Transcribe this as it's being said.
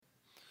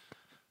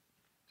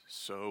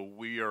So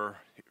we are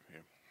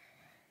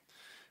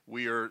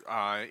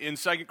in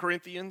 2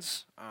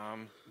 Corinthians,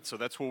 so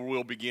that's where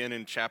we'll begin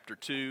in chapter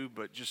 2,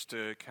 but just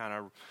to kind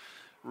of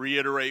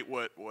reiterate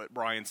what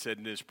Brian said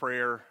in his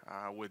prayer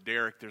with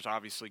Derek, there's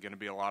obviously going to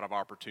be a lot of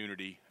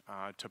opportunity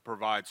to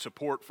provide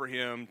support for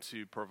him,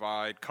 to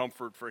provide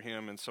comfort for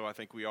him, and so I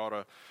think we ought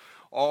to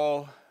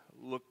all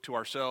look to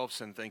ourselves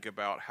and think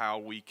about how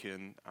we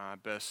can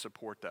best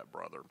support that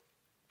brother.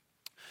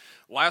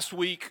 Last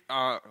week,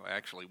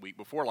 actually week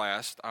before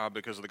last,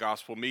 because of the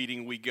gospel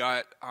meeting, we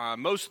got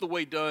most of the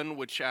way done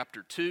with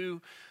chapter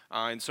 2,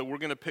 and so we're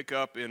going to pick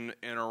up in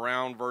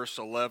around verse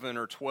 11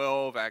 or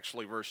 12,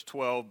 actually verse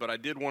 12, but I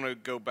did want to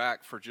go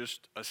back for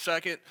just a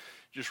second,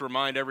 just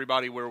remind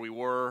everybody where we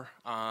were.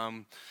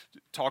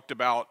 Talked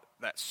about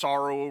that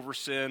sorrow over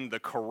sin, the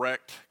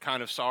correct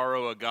kind of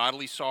sorrow, a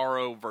godly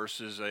sorrow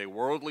versus a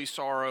worldly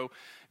sorrow.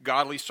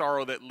 Godly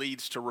sorrow that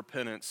leads to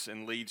repentance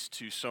and leads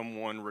to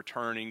someone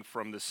returning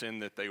from the sin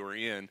that they were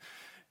in.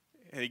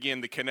 And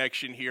again, the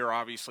connection here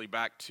obviously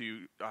back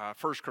to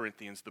 1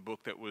 Corinthians, the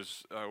book that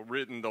was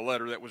written, the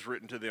letter that was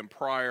written to them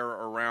prior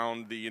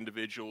around the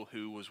individual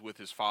who was with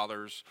his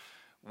father's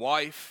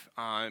wife,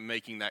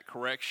 making that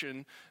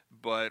correction.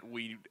 But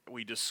we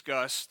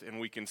discussed, and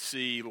we can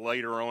see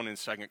later on in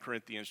 2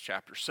 Corinthians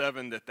chapter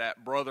 7,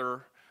 that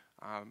brother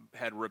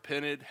had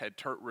repented, had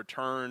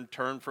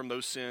turned from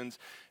those sins.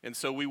 And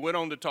so we went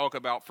on to talk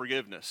about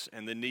forgiveness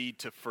and the need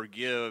to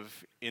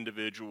forgive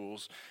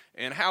individuals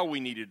and how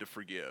we needed to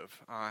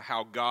forgive,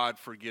 how God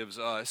forgives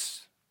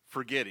us,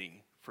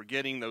 forgetting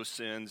those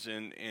sins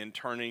and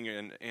turning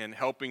and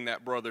helping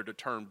that brother to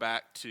turn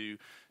back to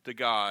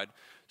God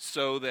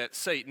so that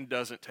Satan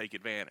doesn't take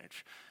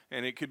advantage.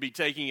 And it could be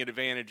taking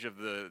advantage of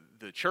the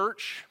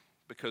church,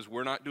 because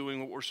we're not doing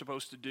what we're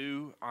supposed to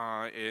do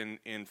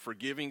in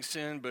forgiving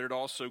sin, but it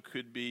also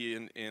could be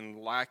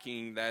in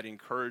lacking that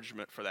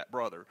encouragement for that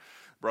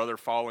brother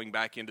falling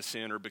back into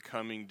sin or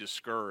becoming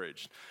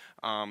discouraged.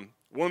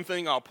 One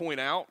thing I'll point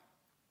out,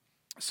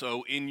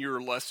 so in your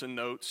lesson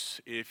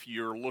notes, if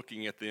you're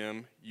looking at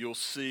them, you'll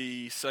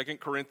see 2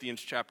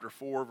 Corinthians chapter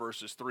 4,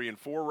 verses 3 and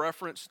 4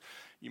 referenced.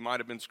 You might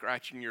have been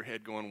scratching your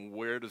head going,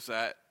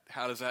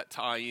 how does that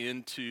tie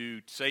into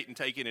Satan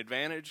taking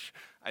advantage?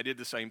 I did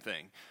the same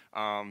thing.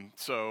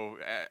 So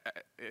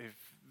if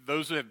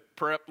those who have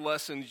prepped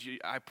lessons,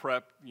 I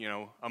prepped,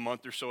 a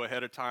month or so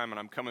ahead of time, and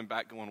I'm coming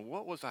back going,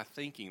 what was I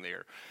thinking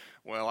there?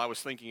 Well, I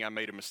was thinking I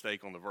made a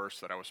mistake on the verse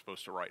that I was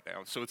supposed to write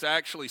down. So it's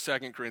actually 2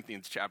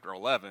 Corinthians chapter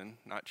 11,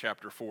 not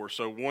chapter 4.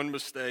 So one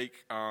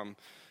mistake, I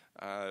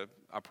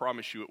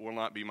promise you it will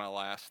not be my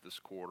last this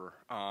quarter.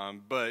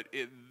 But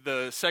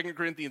the 2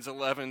 Corinthians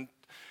 11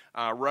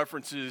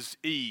 references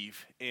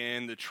Eve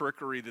and the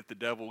trickery that the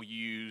devil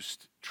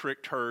used,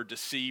 tricked her,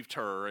 deceived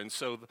her. And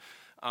so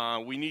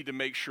we need to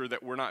make sure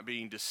that we're not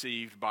being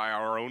deceived by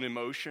our own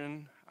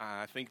emotion.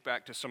 Think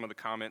back to some of the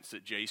comments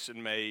that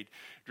Jason made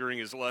during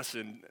his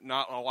lesson,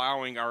 not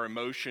allowing our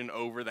emotion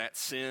over that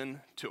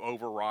sin to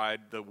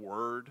override the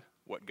word,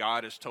 what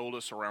God has told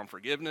us around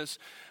forgiveness,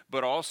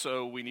 but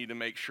also we need to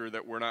make sure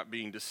that we're not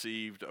being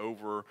deceived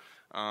over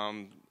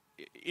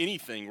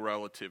anything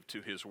relative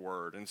to his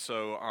word. And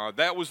so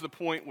that was the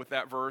point with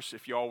that verse.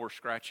 If y'all were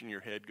scratching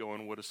your head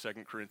going, what does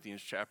 2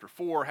 Corinthians chapter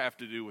 4 have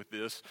to do with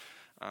this?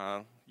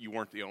 You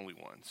weren't the only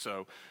one.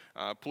 So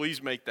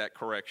please make that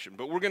correction.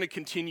 But we're going to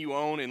continue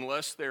on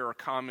unless there are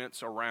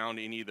comments around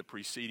any of the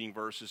preceding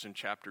verses in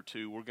chapter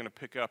 2. We're going to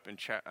pick up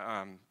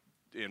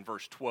in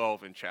verse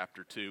 12 in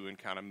chapter 2 and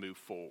kind of move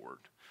forward.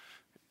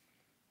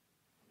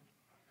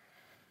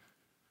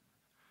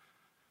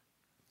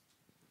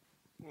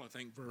 Well, I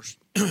think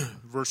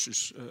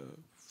verses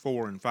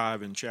 4 and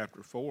 5 in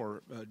chapter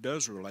 4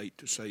 does relate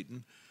to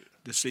Satan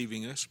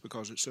deceiving us,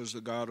 because it says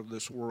the God of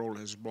this world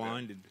has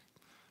blinded.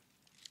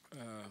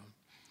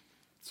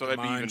 So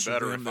that'd be even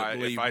better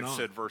if I'd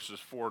said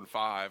verses 4 and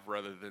 5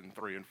 rather than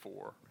 3 and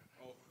 4.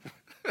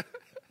 Oh.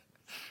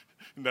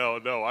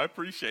 No, I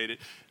appreciate it.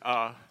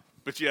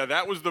 But yeah,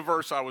 that was the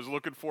verse I was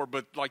looking for.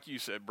 But like you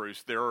said,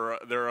 Bruce, there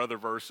are other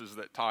verses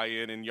that tie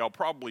in, and y'all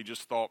probably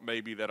just thought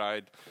maybe that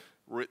I'd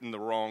written the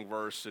wrong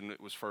verse and it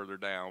was further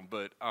down.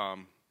 But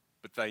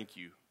thank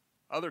you.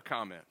 Other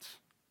comments?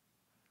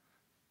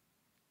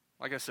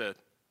 Like I said,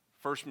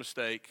 first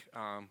mistake.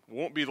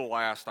 Won't be the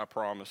last, I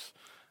promise.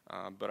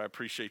 But I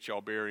appreciate y'all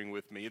bearing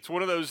with me. It's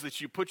one of those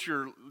that you put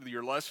your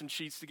lesson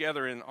sheets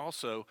together, and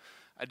also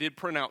I did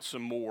print out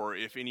some more.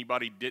 If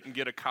anybody didn't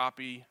get a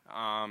copy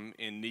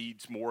and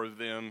needs more of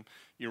them,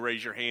 you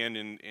raise your hand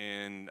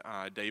and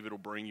David will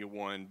bring you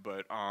one.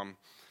 But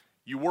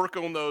you work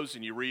on those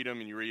and you read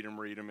them and you read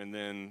them, and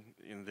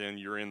then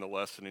you're in the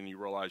lesson and you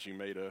realize you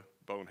made a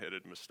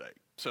boneheaded mistake.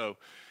 So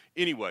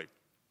anyway,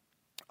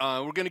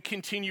 we're going to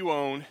continue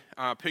on,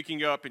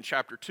 picking up in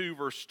chapter 2,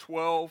 verse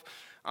 12.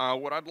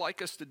 What I'd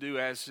like us to do,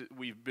 as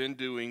we've been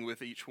doing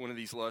with each one of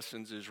these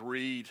lessons, is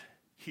read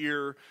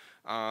here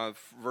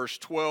verse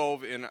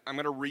 12, and I'm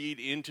going to read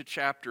into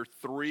chapter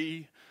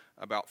 3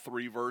 about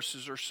 3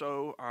 verses or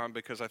so,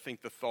 because I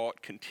think the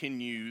thought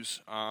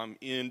continues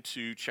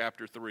into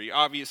chapter 3.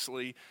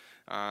 Obviously,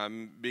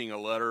 being a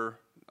letter,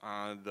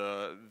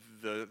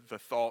 the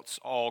thoughts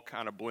all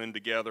kind of blend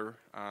together.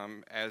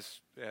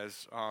 As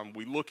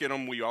we look at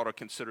them, we ought to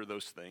consider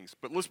those things.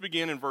 But let's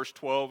begin in verse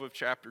 12 of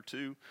chapter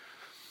 2,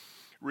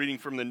 reading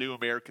from the New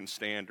American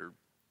Standard.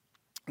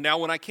 Now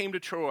when I came to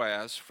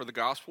Troas for the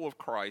gospel of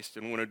Christ,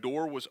 and when a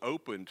door was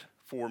opened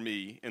for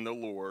me in the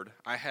Lord,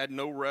 I had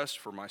no rest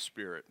for my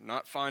spirit,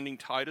 not finding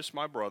Titus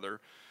my brother,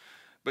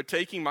 but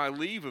taking my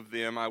leave of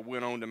them, I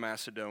went on to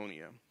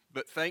Macedonia.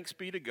 But thanks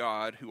be to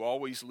God, who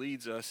always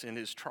leads us in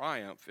his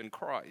triumph in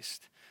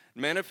Christ,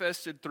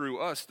 manifested through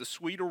us the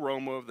sweet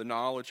aroma of the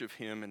knowledge of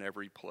him in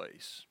every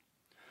place.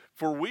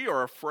 For we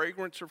are a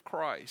fragrance of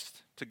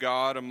Christ to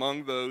God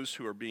among those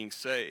who are being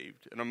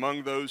saved, and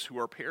among those who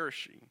are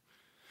perishing.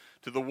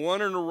 To the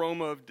one an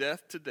aroma of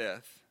death to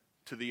death,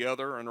 to the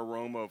other an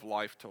aroma of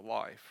life to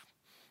life.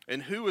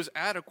 And who is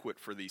adequate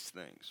for these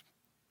things?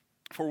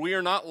 For we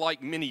are not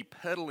like many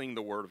peddling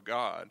the word of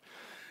God,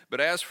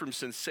 but as from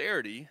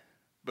sincerity,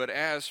 but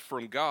as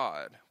from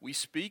God, we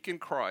speak in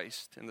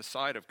Christ in the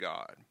sight of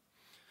God.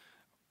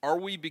 Are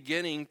we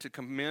beginning to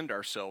commend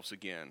ourselves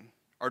again?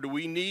 Or do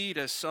we need,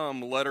 as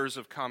some, letters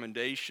of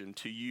commendation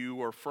to you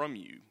or from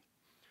you?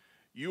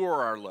 You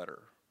are our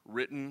letter,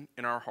 written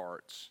in our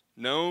hearts,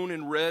 known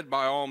and read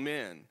by all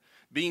men,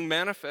 being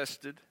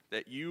manifested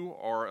that you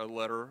are a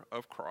letter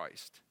of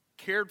Christ,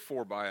 cared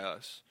for by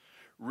us,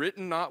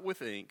 written not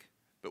with ink,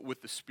 but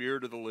with the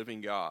Spirit of the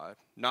living God,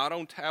 not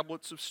on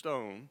tablets of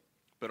stone,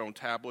 but on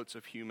tablets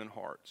of human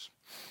hearts.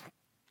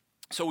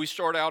 So we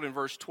start out in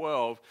verse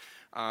 12,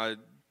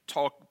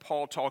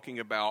 Paul talking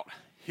about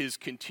his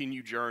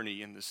continued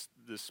journey in this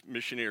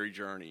missionary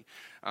journey.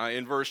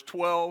 In verse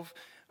 12,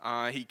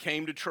 he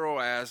came to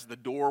Troas, the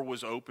door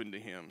was open to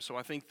him. So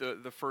I think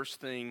the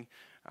first thing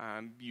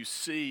you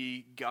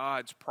see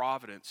God's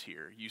providence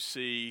here. You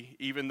see,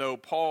 even though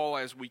Paul,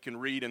 as we can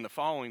read in the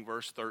following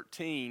verse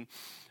 13,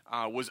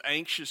 was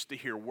anxious to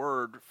hear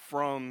word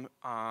from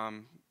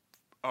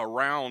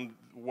around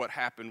what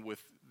happened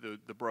with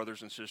the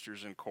brothers and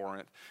sisters in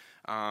Corinth,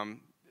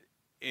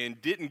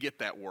 and didn't get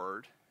that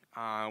word,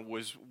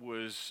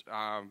 was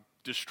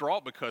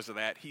distraught because of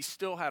that, he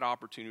still had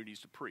opportunities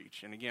to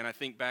preach. And again, I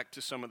think back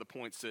to some of the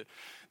points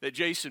that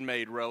Jason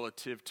made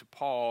relative to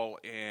Paul,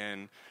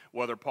 and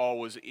whether Paul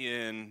was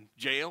in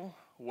jail,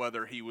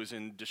 whether he was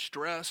in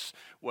distress,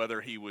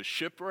 whether he was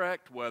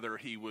shipwrecked, whether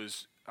he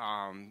was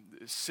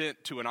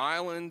sent to an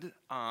island,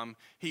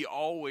 he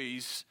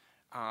always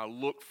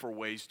looked for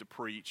ways to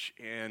preach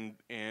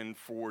and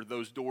for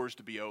those doors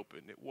to be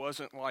opened. It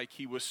wasn't like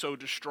he was so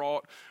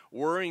distraught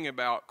worrying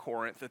about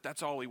Corinth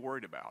that's all he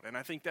worried about. And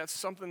I think that's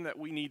something that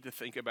we need to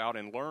think about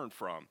and learn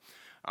from.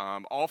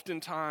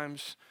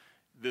 Oftentimes,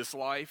 this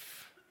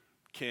life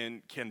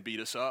can beat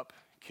us up,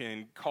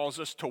 can cause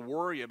us to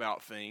worry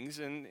about things,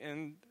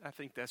 and I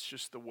think that's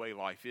just the way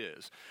life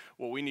is.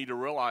 What we need to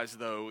realize,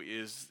 though,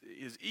 is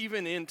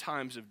even in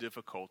times of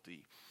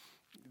difficulty,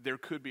 there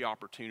could be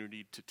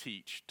opportunity to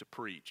teach, to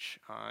preach.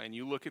 And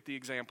you look at the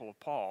example of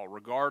Paul,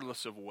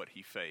 regardless of what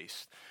he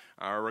faced,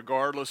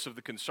 regardless of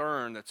the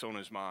concern that's on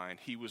his mind,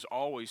 he was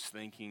always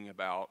thinking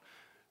about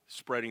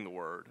spreading the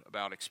word,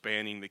 about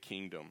expanding the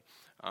kingdom.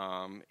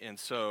 And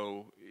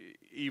so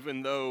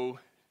even though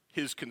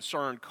his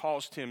concern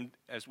caused him,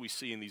 as we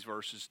see in these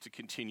verses, to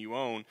continue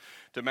on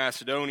to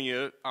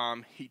Macedonia,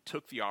 he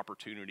took the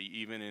opportunity,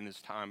 even in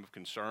his time of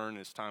concern,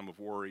 his time of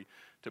worry,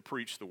 to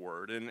preach the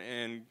word.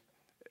 And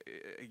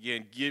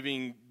again,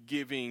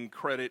 giving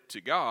credit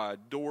to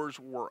God, doors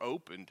were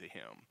open to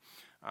him.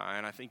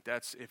 And I think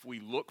that's, if we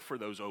look for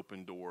those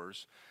open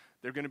doors,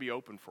 they're going to be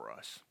open for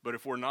us. But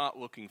if we're not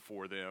looking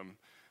for them,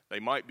 they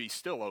might be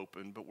still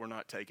open, but we're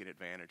not taking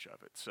advantage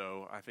of it.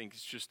 So I think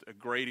it's just a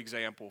great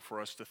example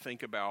for us to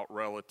think about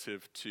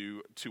relative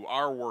to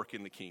our work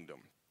in the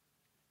kingdom.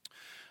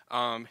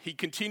 He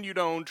continued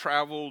on,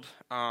 traveled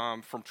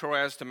from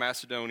Troas to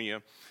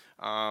Macedonia.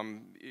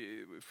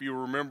 If you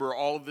remember,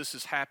 all of this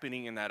is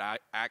happening in that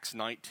Acts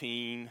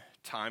 19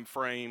 time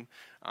frame,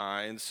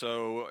 and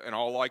so in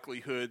all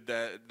likelihood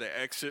that the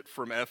exit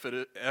from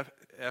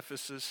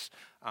Ephesus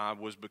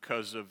was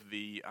because of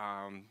the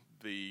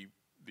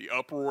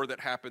uproar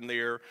that happened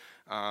there.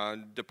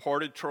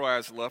 Departed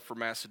Troas, left for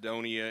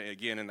Macedonia,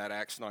 again in that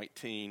Acts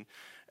 19.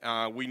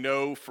 We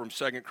know from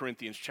 2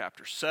 Corinthians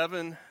chapter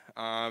 7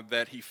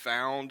 that he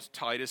found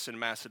Titus in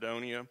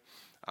Macedonia.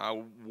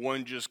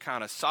 One just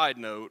kind of side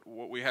note,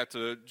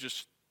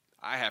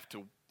 I have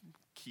to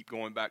keep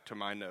going back to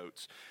my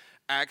notes.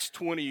 Acts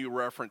 20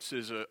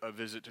 references a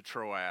visit to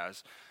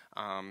Troas.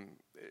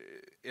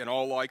 In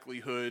all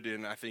likelihood,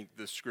 and I think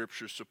the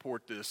scriptures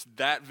support this,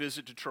 that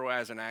visit to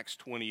Troas in Acts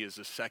 20 is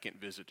the second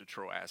visit to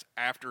Troas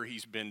after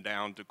he's been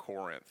down to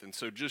Corinth. And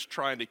so just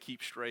trying to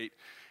keep straight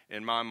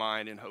in my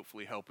mind and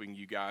hopefully helping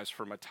you guys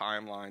from a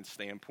timeline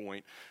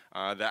standpoint.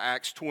 The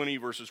Acts 20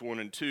 verses 1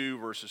 and 2,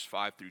 verses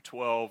 5 through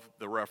 12,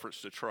 the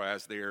reference to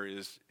Troas there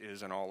is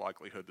in all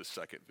likelihood the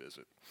second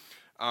visit.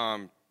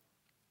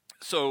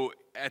 So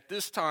at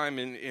this time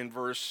in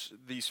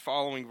these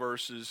following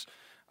verses,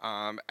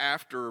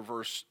 after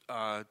verse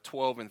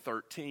 12 and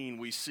 13,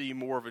 we see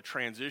more of a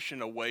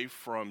transition away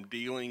from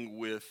dealing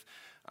with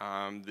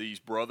this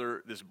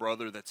brother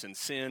that's in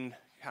sin,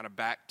 kind of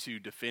back to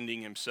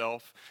defending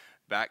himself,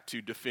 back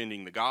to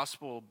defending the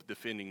gospel,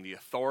 defending the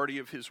authority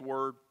of his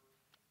word.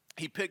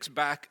 He picks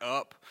back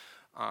up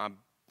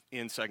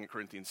in 2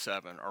 Corinthians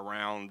 7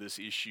 around this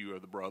issue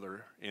of the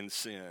brother in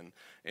sin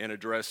and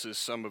addresses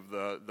some of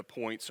the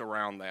points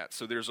around that.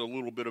 So there's a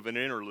little bit of an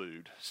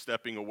interlude,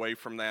 stepping away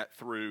from that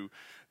through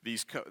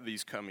these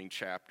coming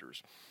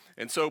chapters.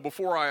 And so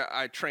before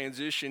I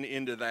transition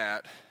into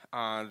that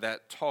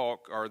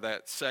talk or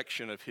that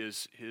section of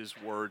his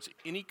words,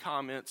 any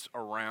comments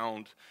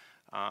around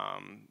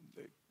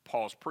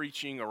Paul's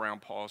preaching,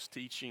 around Paul's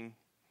teaching?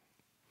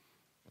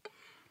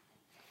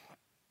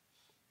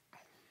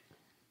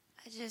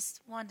 I just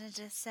wanted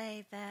to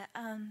say that,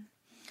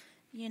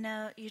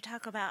 you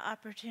talk about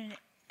opportunity.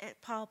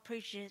 Paul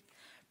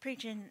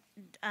preaching,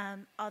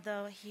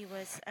 although he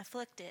was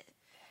afflicted.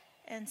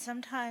 And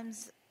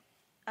sometimes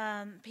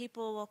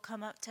people will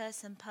come up to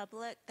us in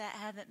public that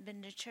haven't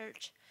been to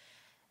church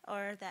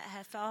or that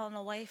have fallen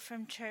away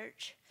from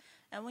church.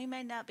 And we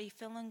may not be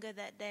feeling good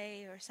that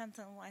day or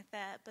something like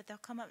that, but they'll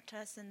come up to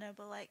us and they'll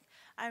be like,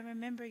 I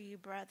remember you,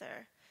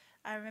 brother.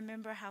 I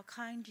remember how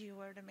kind you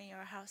were to me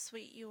or how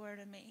sweet you were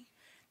to me.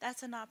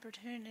 That's an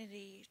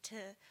opportunity to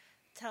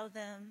tell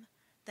them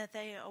that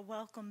they are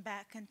welcome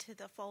back into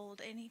the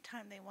fold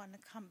anytime they want to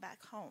come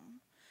back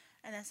home.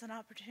 And that's an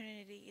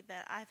opportunity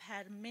that I've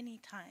had many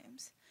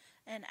times.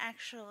 And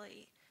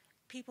actually,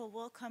 people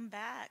will come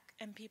back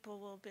and people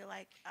will be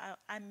like,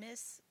 I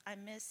miss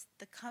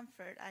the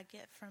comfort I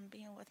get from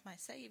being with my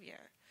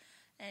Savior.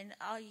 And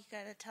all you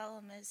got to tell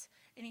them is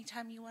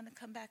anytime you want to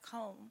come back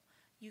home,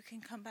 you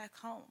can come back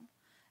home.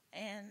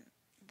 And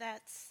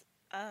that's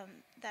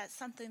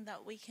something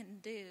that we can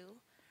do,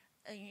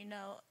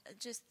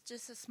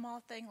 just a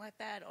small thing like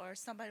that, or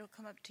somebody will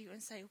come up to you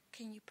and say,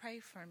 can you pray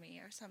for me,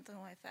 or something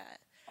like that.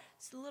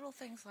 So little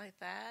things like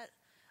that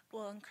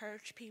will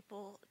encourage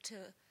people to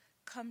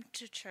come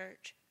to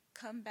church,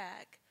 come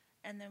back,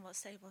 and then will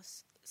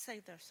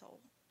save their soul.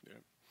 Yeah,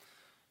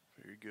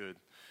 very good.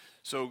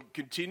 So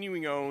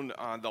continuing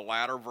on the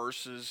latter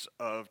verses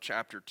of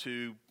chapter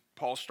 2,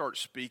 Paul starts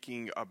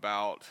speaking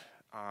about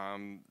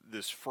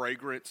this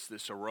fragrance,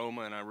 this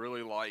aroma, and I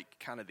really like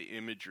kind of the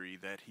imagery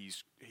that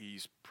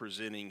he's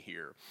presenting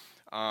here.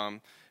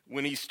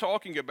 When he's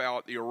talking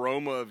about the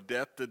aroma of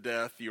death to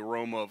death, the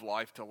aroma of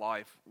life to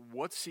life,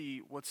 what's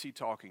he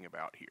talking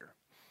about here?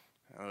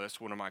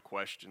 That's one of my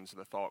questions,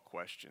 the thought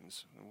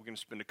questions. We're going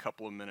to spend a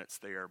couple of minutes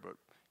there, but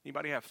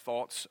anybody have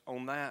thoughts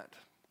on that?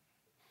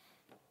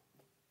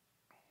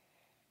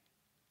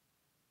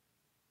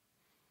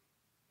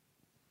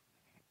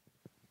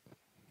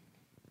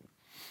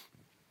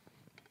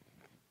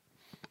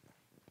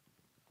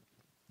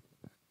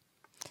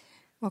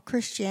 Well,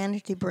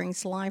 Christianity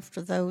brings life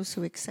to those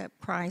who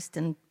accept Christ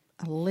and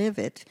live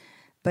it,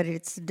 but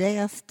it's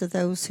death to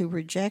those who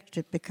reject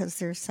it because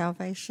there's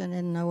salvation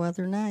in no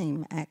other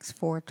name, Acts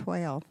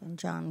 4:12 and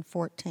John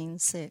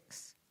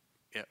 14:6.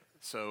 Yeah,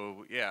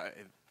 so, yeah,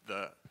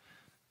 do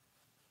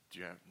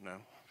you have, no?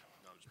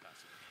 No, just pass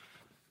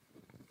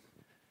it.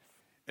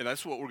 And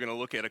that's what we're going to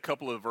look at, a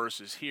couple of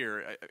verses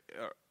here,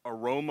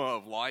 aroma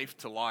of life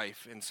to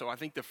life. And so I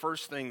think the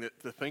first thing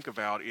to think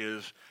about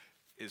is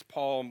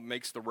Paul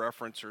makes the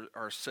reference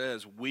or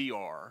says we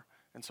are.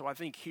 And so I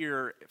think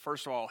here,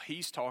 first of all,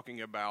 he's talking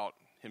about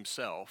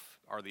himself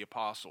or the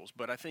apostles.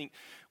 But I think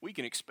we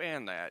can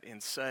expand that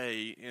and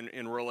say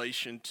in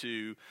relation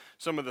to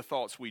some of the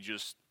thoughts we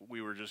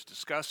were just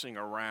discussing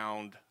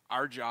around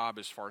our job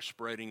as far as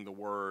spreading the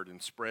word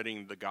and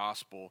spreading the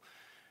gospel.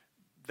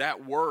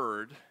 That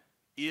word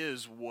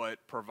is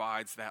what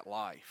provides that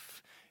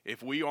life.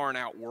 If we aren't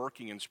out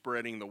working and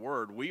spreading the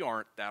word, we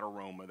aren't that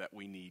aroma that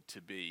we need to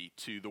be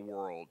to the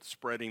world,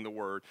 spreading the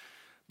word.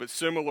 But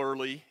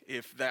similarly,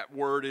 if that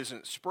word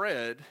isn't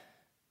spread,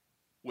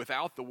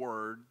 without the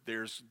word,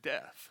 there's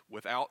death.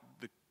 Without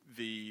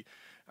the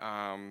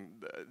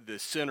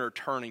sinner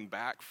turning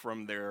back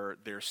from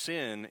their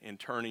sin and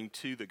turning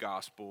to the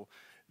gospel,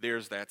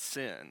 there's that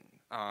sin,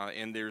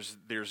 and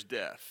there's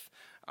death.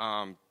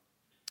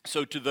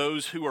 So to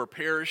those who are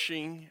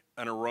perishing,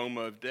 an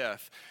aroma of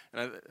death.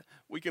 And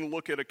we can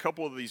look at a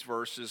couple of these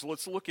verses.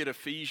 Let's look at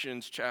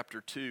Ephesians chapter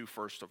 2,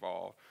 first of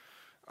all.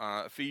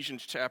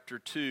 Ephesians chapter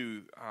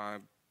 2,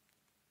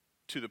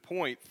 to the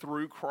point,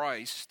 through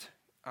Christ,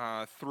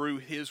 through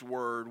his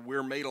word,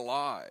 we're made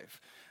alive.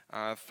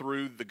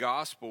 Through the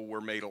gospel, we're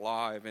made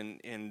alive.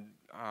 And in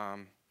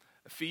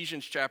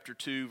Ephesians chapter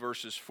 2,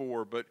 verses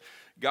 4, but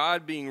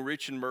God, being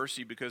rich in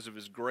mercy because of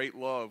his great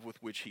love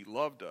with which he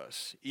loved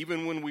us,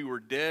 even when we were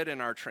dead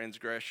in our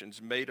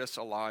transgressions, made us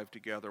alive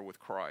together with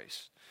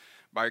Christ.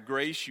 By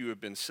grace you have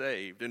been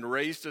saved, and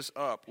raised us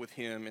up with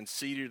him and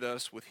seated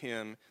us with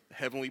him in the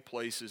heavenly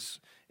places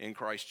in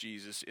Christ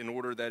Jesus, in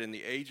order that in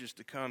the ages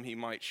to come he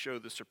might show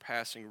the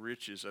surpassing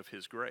riches of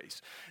his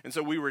grace. And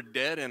so we were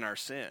dead in our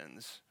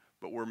sins,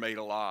 but we're made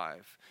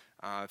alive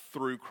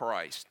through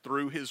Christ,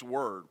 through his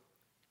word.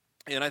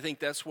 And I think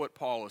that's what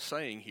Paul is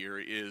saying here,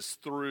 is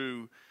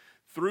through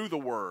the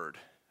word.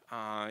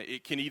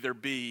 It can either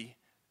be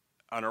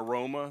an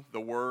aroma, the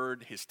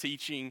word, his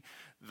teaching,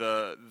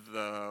 the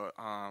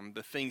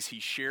things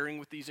he's sharing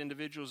with these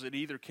individuals. It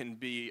either can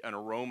be an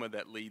aroma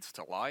that leads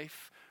to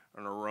life,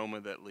 or an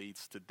aroma that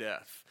leads to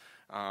death.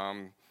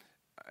 I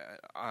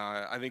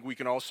think we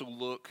can also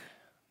look,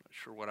 not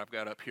sure what I've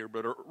got up here,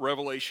 but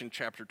Revelation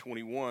chapter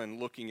 21,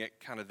 looking at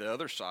kind of the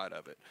other side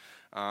of it.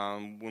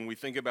 When we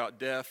think about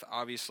death,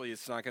 obviously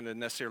it's not going to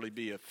necessarily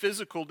be a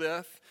physical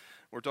death.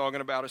 We're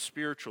talking about a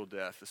spiritual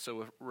death.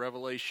 So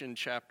Revelation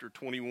chapter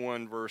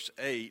 21, verse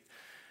 8,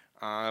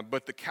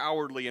 but the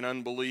cowardly and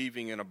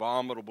unbelieving and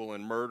abominable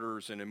and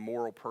murderers and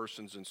immoral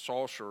persons and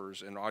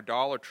sorcerers and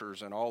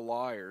idolaters and all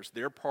liars,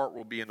 their part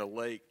will be in the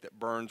lake that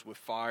burns with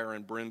fire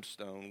and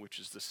brimstone, which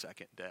is the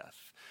second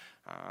death.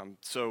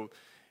 So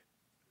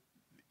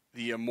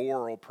the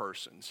immoral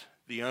persons,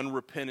 the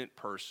unrepentant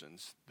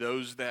persons,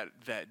 those that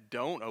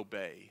don't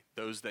obey,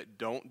 those that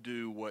don't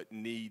do what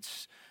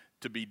needs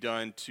to be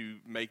done to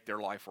make their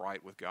life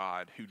right with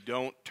God, who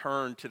don't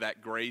turn to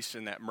that grace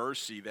and that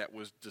mercy that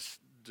was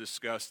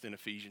discussed in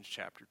Ephesians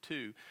chapter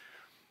 2,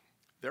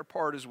 their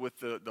part is with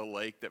the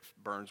lake that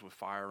burns with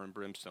fire and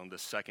brimstone, the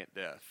second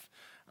death.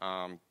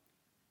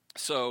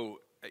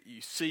 So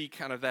you see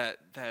kind of that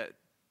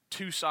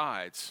two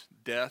sides,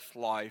 death,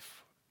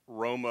 life,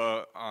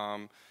 aroma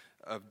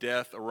of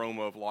death,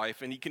 aroma of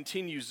life. And he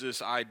continues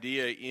this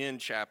idea in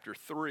chapter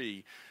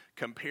 3,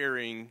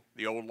 comparing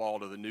the old law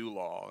to the new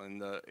law, and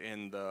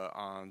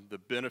the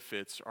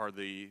benefits are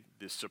the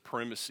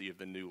supremacy of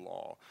the new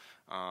law.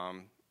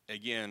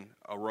 Again,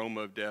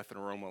 aroma of death and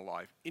aroma of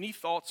life. Any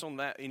thoughts on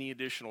that? Any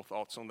additional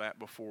thoughts on that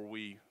before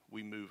we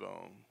move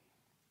on?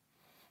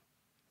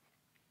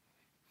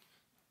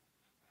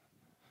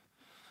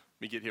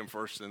 Let me get him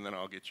first, and then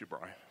I'll get you,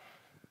 Brian.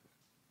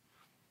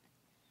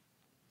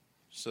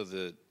 So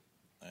it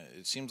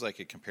seems like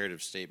a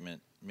comparative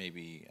statement,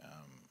 maybe.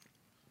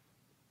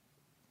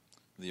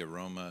 The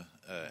aroma,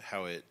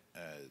 how it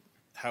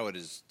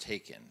is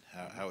taken,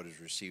 how it is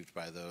received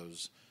by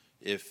those.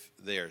 If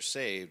they are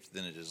saved,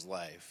 then it is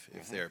life.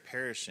 If they are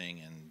perishing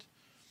and,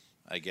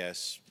 I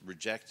guess,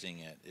 rejecting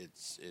it,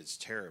 it's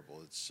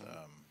terrible. It's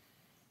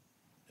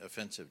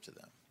offensive to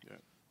them. Yeah.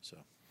 So.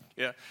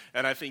 Yeah,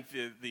 and I think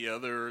the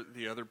other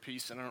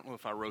piece, and I don't know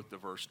if I wrote the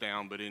verse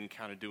down, but in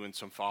kind of doing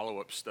some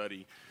follow-up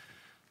study,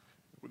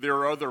 there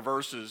are other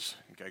verses.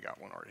 Okay, I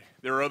got one already.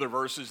 There are other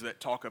verses that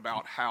talk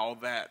about how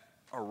that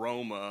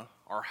aroma,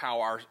 or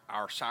how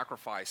our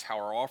sacrifice, how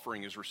our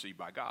offering is received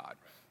by God,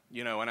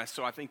 and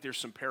so I think there's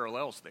some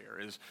parallels there.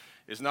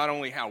 Is not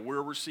only how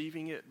we're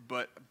receiving it,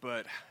 but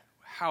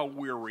how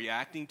we're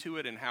reacting to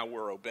it, and how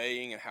we're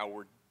obeying, and how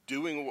we're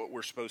doing what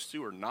we're supposed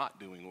to, or not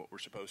doing what we're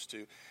supposed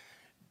to.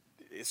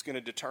 It's going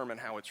to determine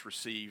how it's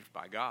received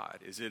by God.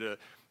 Is it a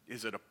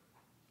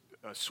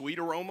sweet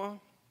aroma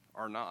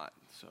or not?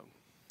 So.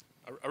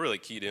 I really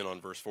keyed in on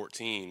verse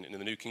 14, and in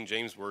the New King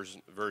James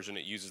Version,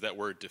 it uses that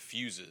word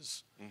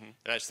diffuses. Mm-hmm.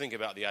 And I just think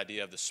about the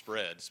idea of the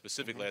spread,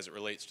 specifically as it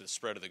relates to the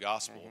spread of the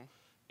gospel. Mm-hmm.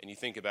 And you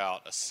think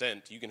about a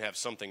scent, you can have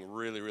something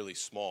really, really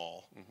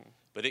small,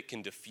 but it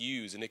can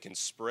diffuse and it can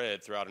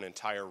spread throughout an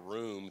entire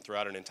room,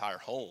 throughout an entire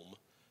home,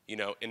 in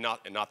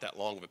not that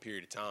long of a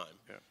period of time.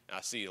 Yeah. And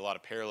I see a lot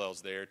of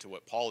parallels there to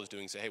what Paul is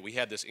doing. Say, hey, we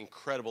had this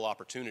incredible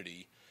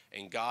opportunity,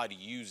 and God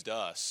used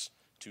us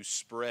to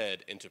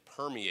spread and to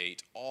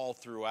permeate all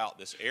throughout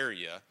this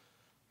area,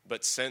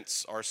 but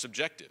scents are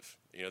subjective.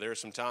 There are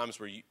some times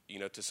where,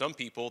 to some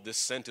people, this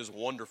scent is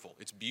wonderful.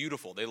 It's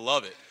beautiful. They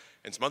love it.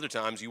 And some other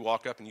times you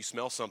walk up and you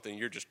smell something,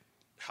 you're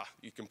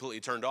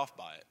completely turned off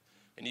by it.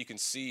 And you can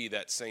see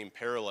that same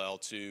parallel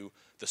to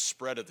the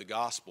spread of the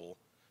gospel.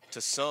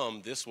 To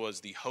some, this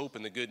was the hope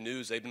and the good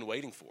news they've been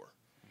waiting for.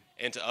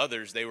 And to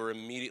others, they were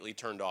immediately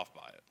turned off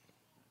by it.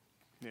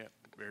 Yeah,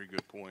 very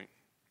good point.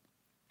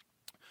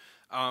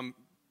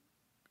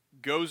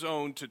 Goes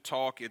on to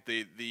talk at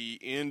the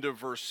end of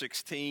verse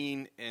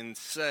 16 and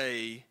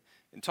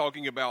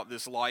talking about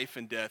this life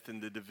and death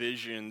and the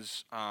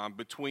divisions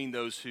between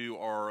those who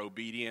are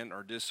obedient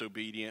or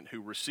disobedient,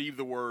 who receive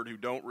the word, who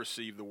don't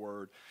receive the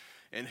word,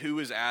 and who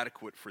is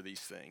adequate for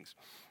these things.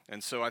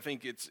 And so I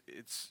think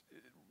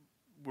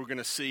we're going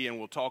to see, and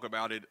we'll talk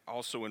about it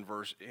also in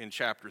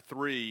chapter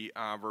 3,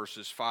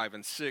 verses 5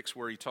 and 6,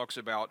 where he talks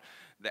about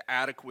the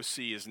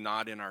adequacy is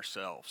not in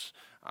ourselves.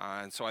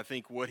 And so I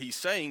think what he's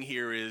saying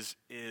here is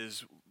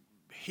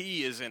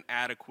he isn't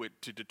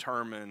adequate to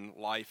determine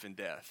life and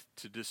death,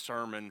 to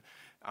determine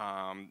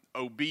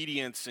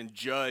obedience and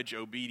judge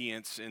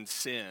obedience and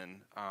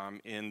sin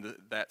in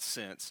that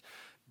sense.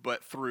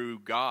 But through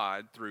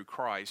God, through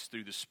Christ,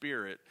 through the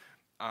Spirit,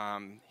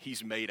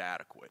 he's made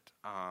adequate.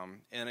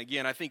 And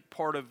again, I think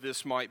part of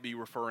this might be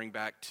referring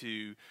back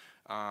to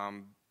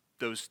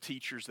those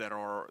teachers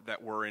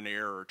that were in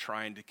error,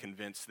 trying to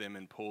convince them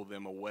and pull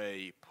them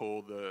away,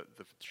 pull the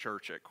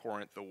church at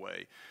Corinth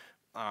away.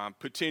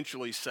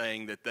 potentially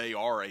saying that they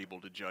are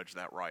able to judge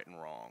that right and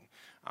wrong,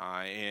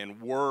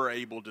 and were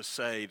able to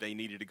say they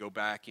needed to go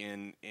back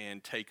in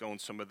and take on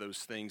some of those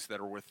things that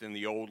are within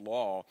the old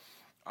law.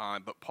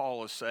 But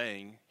Paul is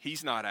saying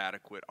he's not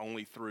adequate.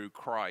 Only through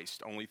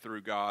Christ, only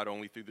through God,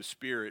 only through the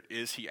Spirit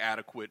is he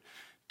adequate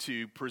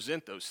to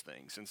present those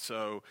things. And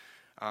so,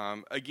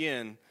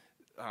 again,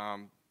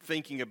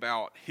 thinking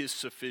about his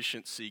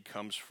sufficiency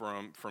comes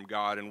from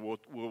God, and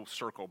we'll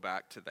circle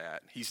back to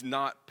that. He's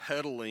not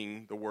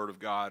peddling the Word of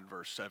God,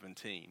 verse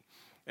 17.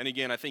 And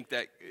again, I think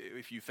that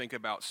if you think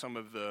about some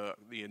of the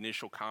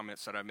initial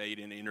comments that I made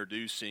in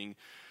introducing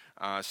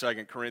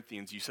 2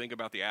 Corinthians, you think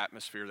about the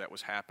atmosphere that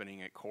was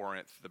happening at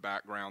Corinth, the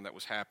background that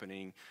was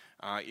happening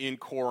in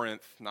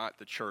Corinth, not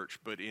the church,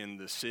 but in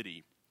the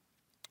city.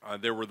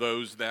 There were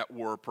those that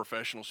were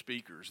professional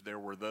speakers. There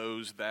were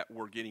those that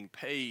were getting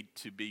paid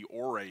to be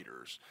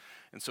orators.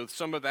 And so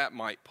some of that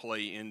might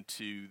play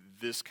into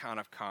this kind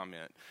of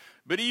comment.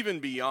 But even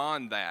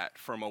beyond that,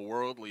 from a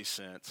worldly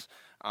sense,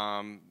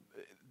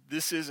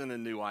 this isn't a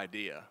new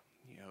idea.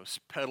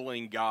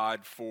 Peddling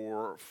God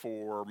for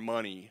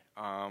money,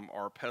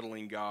 or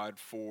peddling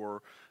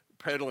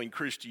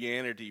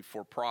Christianity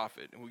for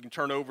profit. And we can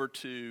turn over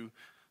to,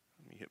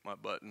 let me hit my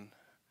button.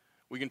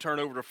 We can turn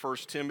over to 1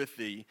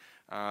 Timothy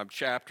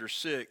chapter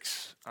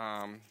 6,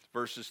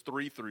 verses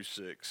 3 through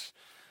 6.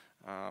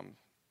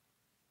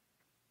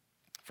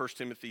 1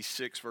 Timothy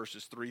 6,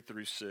 verses 3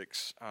 through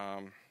 6.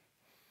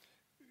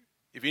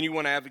 If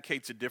anyone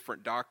advocates a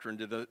different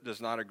doctrine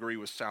does not agree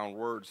with sound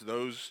words,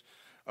 those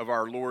of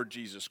our Lord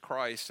Jesus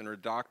Christ, and a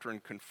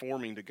doctrine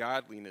conforming to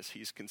godliness,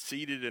 he is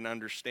conceited and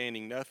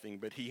understanding nothing,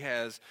 but he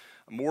has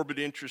a morbid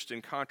interest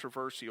in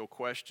controversial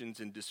questions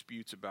and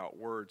disputes about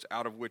words,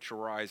 out of which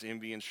arise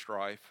envy and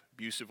strife,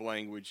 abusive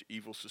language,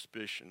 evil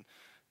suspicion,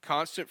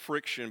 constant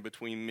friction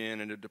between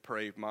men and a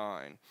depraved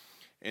mind,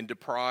 and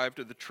deprived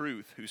of the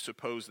truth, who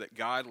suppose that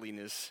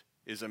godliness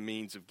is a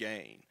means of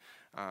gain.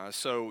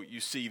 So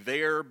you see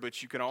there,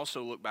 but you can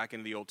also look back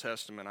into the Old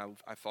Testament.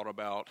 I thought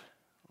about,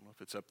 I don't know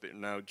if it's up there.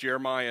 No,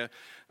 Jeremiah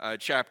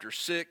chapter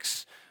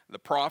 6, the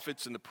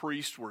prophets and the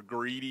priests were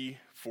greedy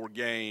for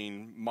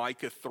gain.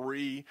 Micah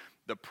 3,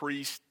 the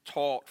priests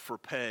taught for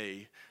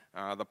pay.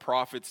 The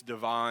prophets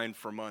divined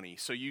for money.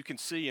 So you can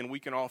see, and we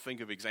can all think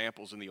of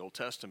examples in the Old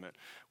Testament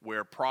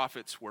where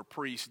prophets, where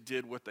priests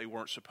did what they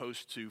weren't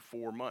supposed to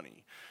for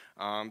money.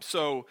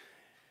 So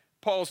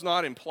Paul's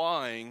not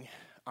implying,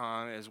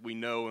 as we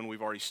know and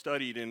we've already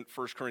studied in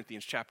 1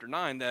 Corinthians chapter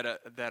 9, that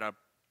a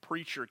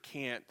preacher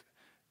can't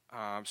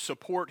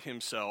support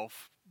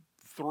himself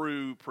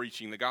through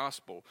preaching the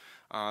gospel.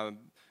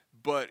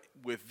 But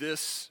with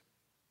this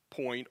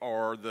point,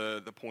 or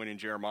the point in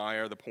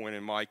Jeremiah, or the point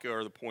in Micah,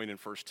 or the point in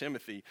 1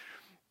 Timothy,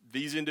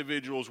 these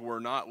individuals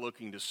were not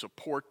looking to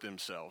support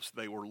themselves.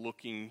 They were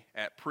looking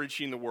at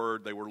preaching the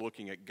word. They were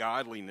looking at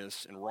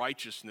godliness and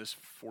righteousness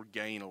for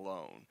gain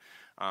alone.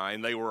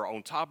 And they were,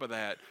 on top of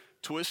that,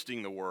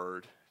 twisting the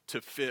word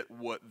to fit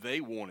what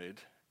they wanted,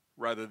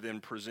 rather than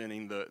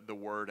presenting the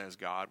word as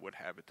God would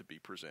have it to be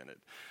presented.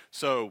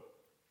 So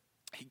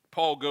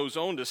Paul goes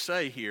on to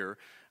say here,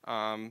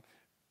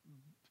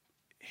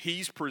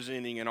 he's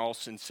presenting in all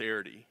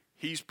sincerity.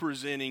 He's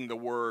presenting the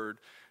word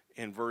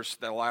in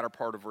the latter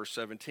part of verse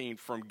 17,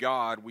 from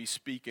God we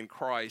speak in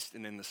Christ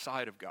and in the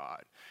sight of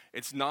God.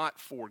 It's not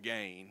for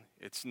gain.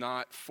 It's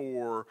not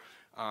for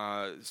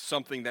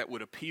something that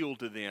would appeal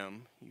to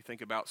them. You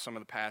think about some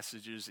of the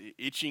passages,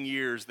 itching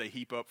ears they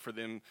heap up for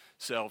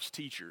themselves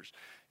teachers.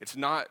 It's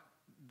not,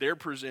 they're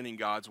presenting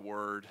God's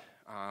word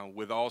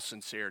with all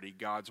sincerity,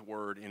 God's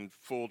word in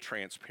full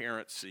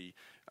transparency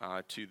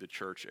to the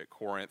church at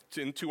Corinth,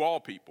 and to all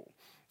people.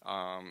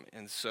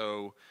 And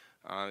so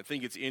I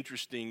think it's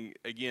interesting,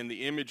 again,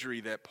 the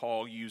imagery that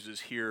Paul uses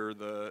here,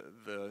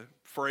 the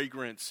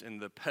fragrance and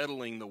the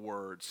peddling the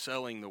word,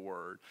 selling the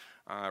word,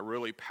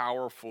 really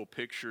powerful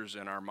pictures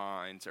in our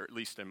minds, or at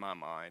least in my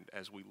mind,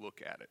 as we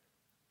look at it.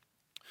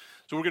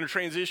 So we're going to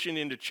transition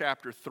into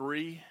chapter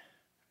 3.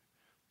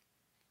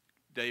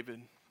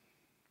 David,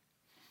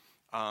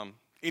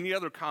 any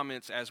other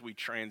comments as we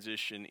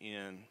transition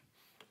in?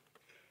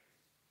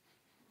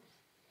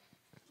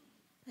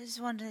 I just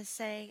wanted to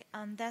say,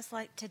 that's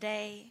like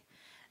today.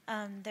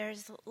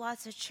 There's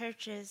lots of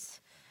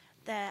churches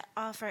that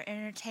offer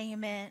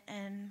entertainment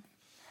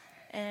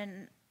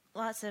and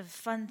lots of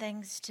fun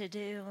things to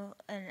do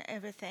and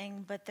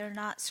everything, but they're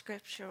not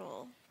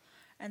scriptural,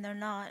 and they're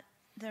not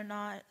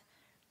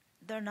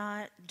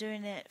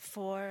doing it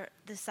for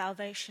the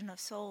salvation of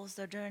souls.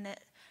 They're doing it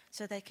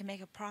so they can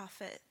make a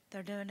profit.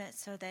 They're doing it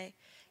so they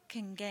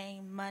can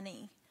gain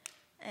money.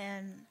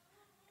 And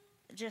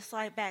just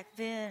like back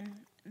then,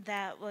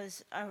 that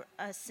was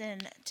a sin.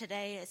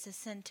 Today it's a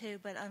sin too,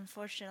 but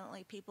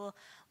unfortunately people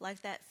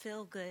like that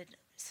feel-good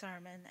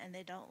sermon, and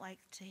they don't like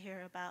to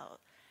hear about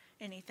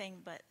anything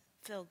but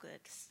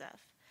feel-good stuff.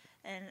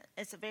 And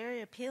it's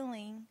very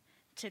appealing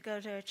to go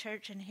to a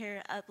church and hear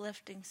an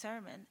uplifting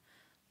sermon,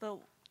 but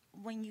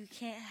when you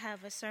can't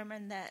have a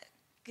sermon that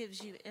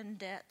gives you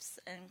in-depth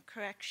and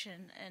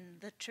correction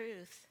and the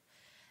truth,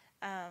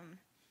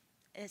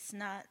 it's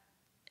not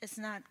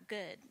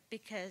good,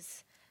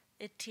 because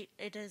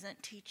it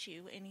doesn't teach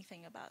you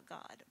anything about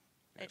God.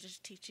 It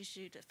just teaches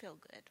you to feel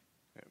good.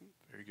 Yeah,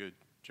 very good.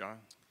 John?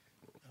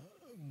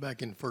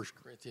 Back in 1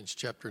 Corinthians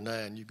chapter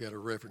 9, you've got a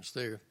reference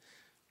there.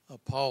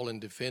 Paul, in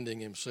defending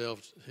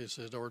himself, he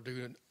says, "Or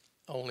do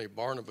only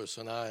Barnabas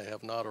and I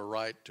have not a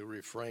right to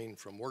refrain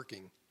from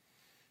working?"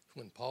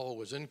 When Paul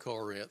was in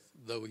Corinth,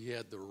 though he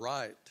had the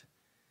right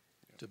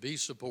to be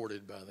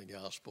supported by the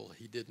gospel,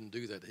 he didn't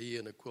do that. He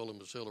and Aquila and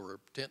Priscilla were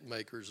tent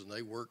makers, and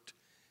they worked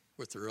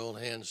with their own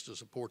hands to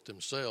support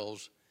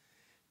themselves.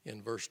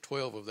 In verse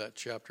 12 of that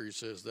chapter, he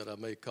says that I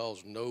may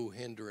cause no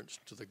hindrance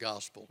to the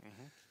gospel.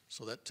 Mm-hmm.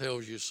 So that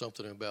tells you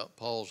something about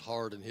Paul's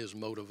heart and his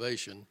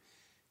motivation.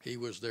 He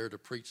was there to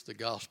preach the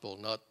gospel,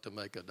 not to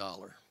make a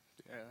dollar.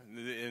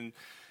 Yeah,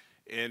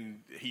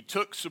 and he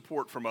took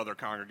support from other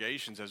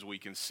congregations, as we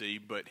can see,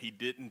 but he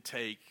didn't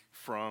take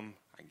from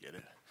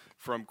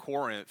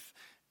Corinth.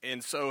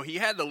 And so he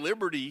had the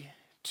liberty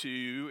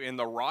to and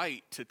the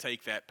right to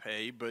take that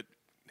pay, but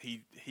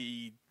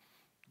he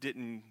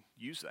didn't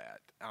use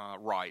that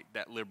right,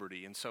 that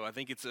liberty. And so I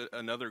think it's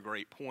another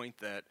great point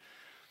that,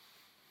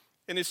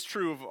 and it's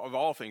true of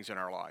all things in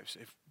our lives.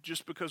 If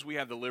just because we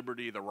have the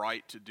liberty, the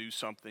right to do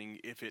something,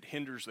 if it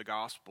hinders the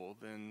gospel,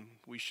 then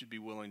we should be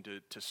willing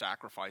to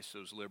sacrifice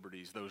those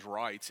liberties, those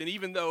rights. And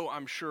even though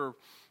I'm sure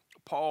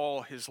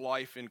Paul, his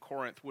life in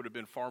Corinth would have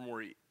been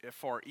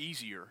far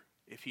easier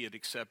if he had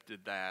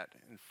accepted that,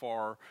 and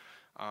far,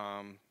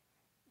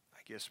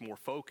 more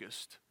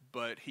focused.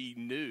 But he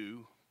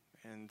knew,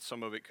 and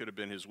some of it could have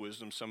been his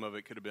wisdom, some of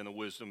it could have been a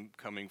wisdom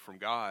coming from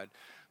God,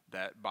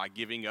 that by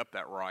giving up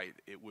that right,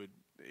 it would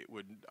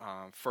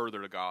further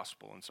the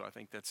gospel. And so I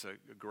think that's a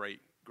great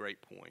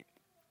point.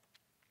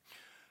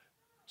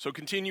 So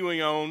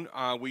continuing on,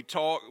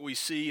 we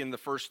see in the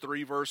first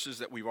 3 verses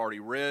that we've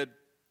already read,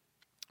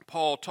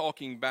 Paul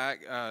circling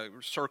back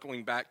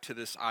to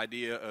this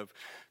idea of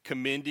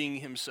commending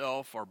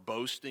himself or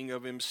boasting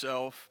of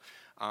himself.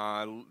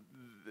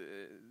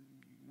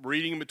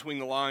 Reading between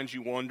the lines,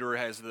 you wonder,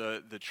 has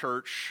the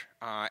church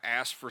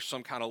asked for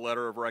some kind of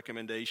letter of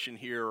recommendation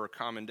here or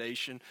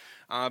commendation?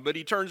 But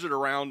he turns it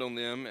around on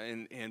them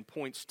and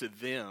points to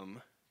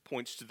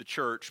the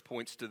church,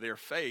 points to their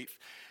faith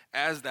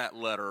as that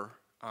letter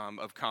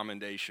of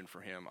commendation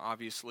for him.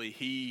 Obviously,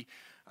 he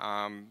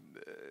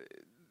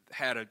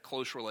had a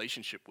close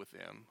relationship with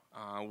them,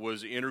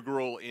 was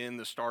integral in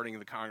the starting of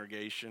the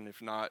congregation,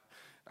 if not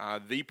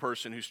the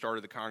person who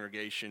started the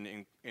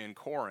congregation in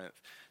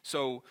Corinth.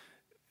 So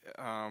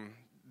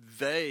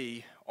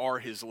they are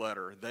his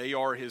letter. They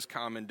are his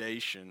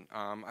commendation.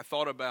 I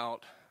thought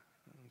about,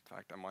 in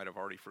fact, I might have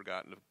already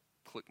forgotten to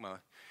click my,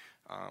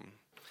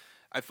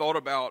 I thought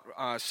about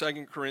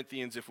 2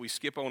 Corinthians, if we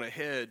skip on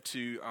ahead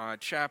to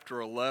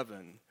chapter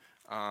 11,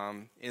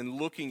 in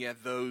looking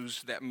at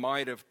those that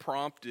might have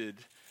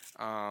prompted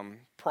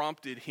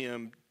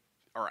him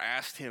or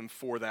asked him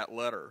for that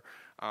letter.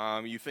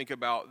 You think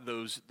about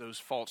those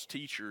false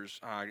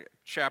teachers.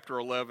 Chapter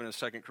 11 of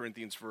 2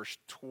 Corinthians, verse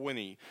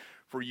 20.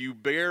 For you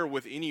bear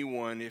with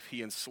anyone if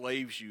he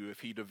enslaves you, if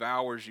he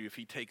devours you, if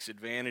he takes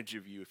advantage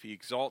of you, if he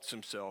exalts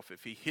himself,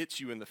 if he hits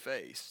you in the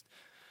face.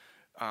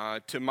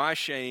 To my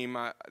shame,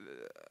 I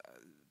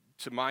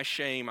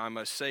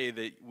must say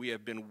that we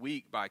have been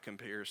weak by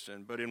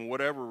comparison, but in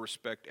whatever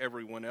respect,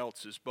 everyone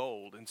else is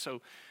bold. And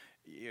so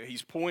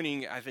he's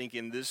pointing, I think,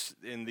 in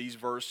these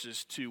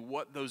verses to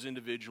what those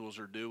individuals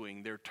are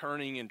doing. They're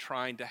turning and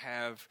trying to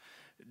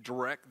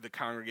direct the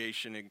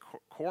congregation in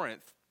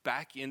Corinth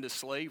back into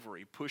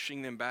slavery,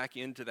 pushing them back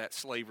into that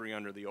slavery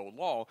under the old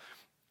law.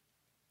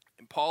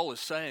 And Paul is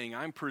saying,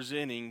 I'm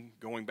presenting,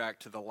 going back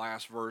to the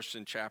last verse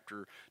in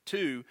chapter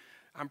 2,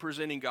 I'm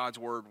presenting God's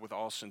word with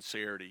all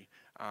sincerity,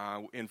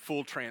 in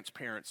full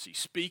transparency,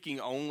 speaking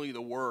only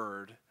the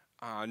word,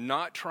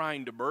 not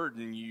trying to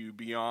burden you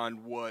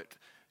beyond what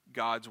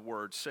God's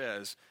word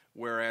says,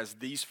 whereas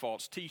these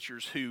false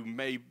teachers who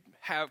may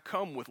have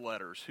come with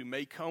letters, who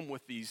may come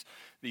with these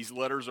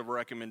letters of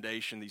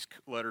recommendation, these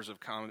letters of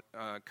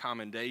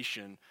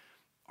commendation,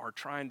 are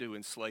trying to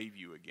enslave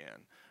you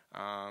again.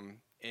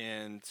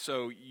 And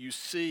so you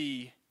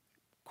see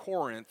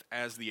Corinth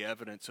as the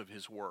evidence of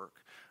his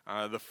work,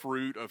 the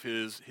fruit of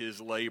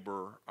his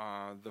labor,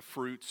 the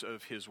fruits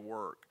of his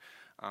work.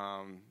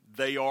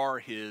 They are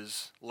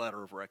his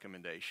letter of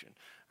recommendation.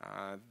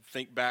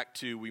 Think back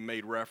to, we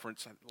made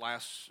reference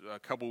a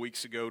couple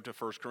weeks ago to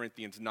 1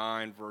 Corinthians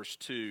 9, verse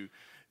 2.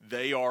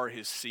 They are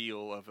his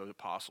seal of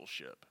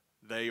apostleship.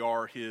 They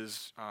are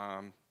his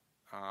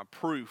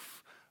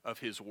proof of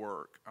his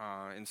work.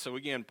 And so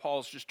again,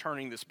 Paul's just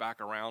turning this back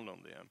around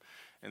on them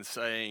and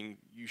saying,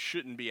 you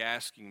shouldn't be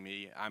asking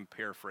me, I'm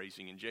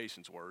paraphrasing in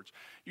Jason's words,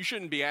 you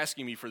shouldn't be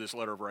asking me for this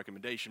letter of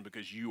recommendation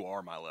because you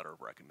are my letter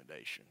of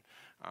recommendation.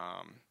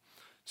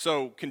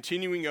 So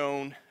continuing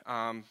on,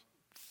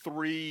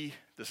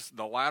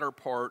 the latter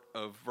part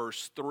of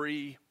verse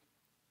 3,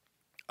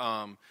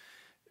 I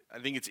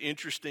think it's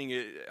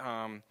interesting,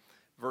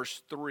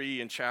 verse 3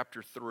 in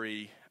chapter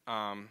 3,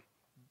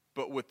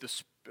 but with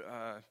the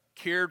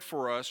cared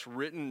for us,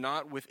 written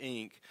not with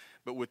ink,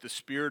 but with the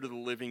Spirit of the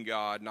living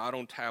God, not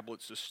on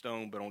tablets of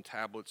stone, but on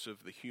tablets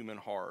of the human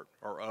heart,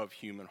 or of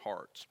human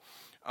hearts.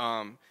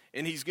 And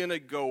he's going to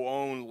go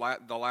on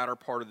the latter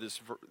part of this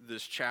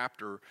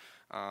chapter,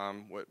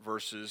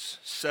 verses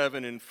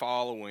 7 and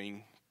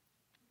following,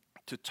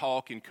 to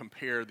talk and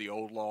compare the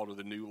old law to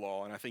the new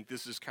law. And I think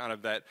this is kind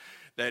of that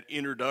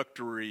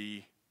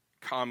introductory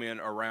comment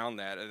around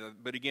that.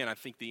 But again, I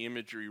think the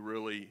imagery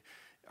really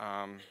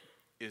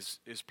is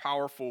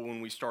powerful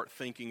when we start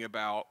thinking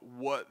about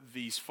what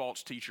these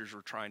false teachers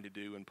are trying to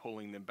do and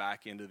pulling them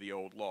back into the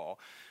old law.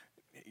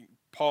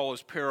 Paul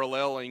is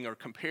paralleling or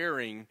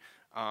comparing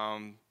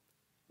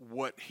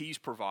what he's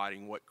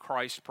providing, what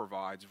Christ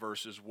provides,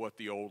 versus what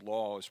the old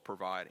law is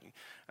providing.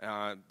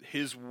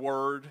 His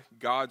word,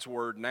 God's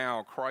word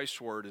now, Christ's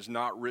word, is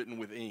not written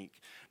with ink,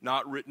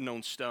 not written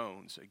on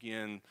stones.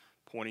 Again,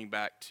 pointing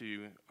back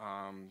to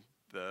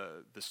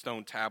the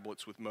stone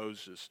tablets with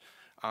Moses,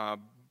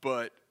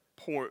 but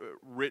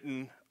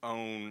written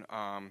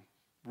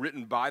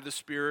by the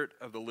Spirit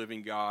of the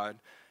living God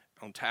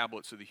on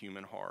tablets of the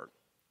human heart.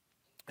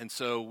 And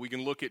so we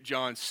can look at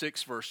John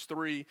 6, verse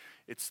 3.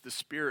 It's the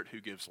Spirit who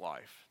gives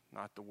life,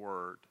 not the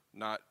Word,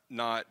 not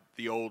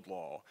the old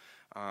law.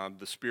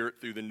 The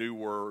Spirit through the new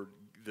Word,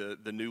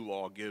 the new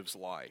law gives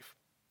life.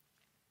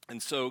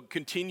 And so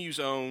continues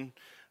on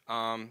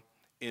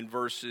in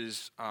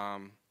verses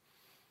 4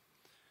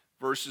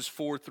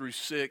 through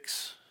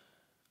 6,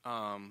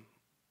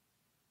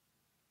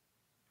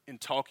 in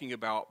talking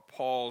about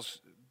Paul's,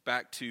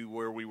 back to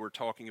where we were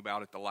talking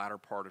about at the latter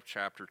part of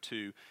chapter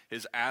 2,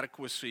 his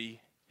adequacy,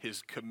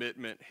 his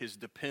commitment, his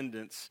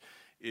dependence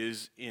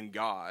is in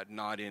God,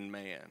 not in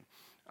man.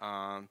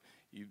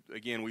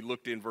 Again, we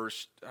looked in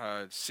verse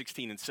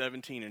 16 and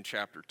 17 in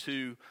chapter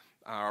 2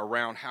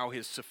 around how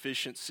his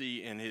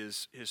sufficiency and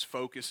his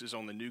focus is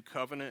on the new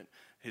covenant.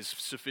 His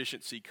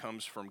sufficiency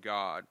comes from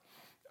God.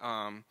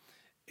 And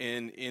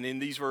in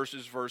these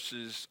verses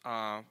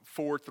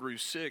 4 through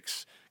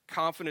 6,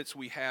 confidence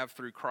we have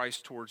through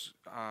Christ towards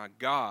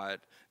God,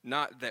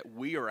 not that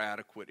we are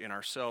adequate in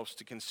ourselves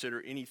to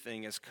consider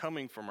anything as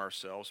coming from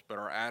ourselves, but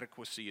our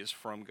adequacy is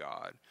from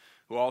God,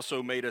 who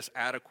also made us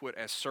adequate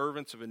as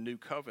servants of a new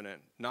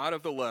covenant, not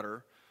of the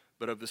letter,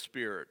 but of the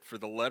Spirit. For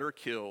the letter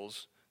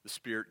kills, the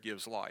Spirit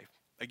gives life.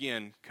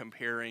 Again,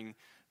 comparing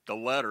the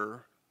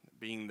letter,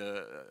 being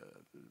the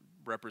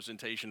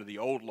representation of the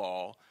old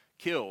law,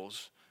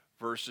 kills,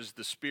 versus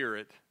the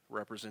Spirit,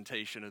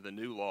 representation of the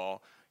new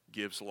law,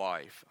 gives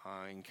life.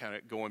 And kind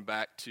of going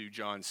back to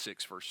John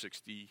 6, verse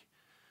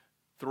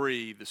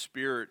 63, the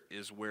Spirit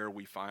is where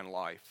we find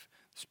life,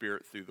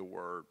 Spirit through the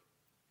Word.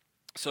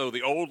 So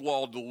the old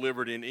law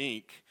delivered in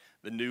ink,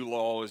 the new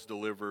law is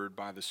delivered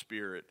by the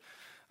Spirit.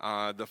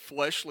 The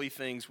fleshly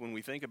things, when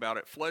we think about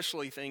it,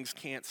 fleshly things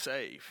can't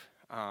save.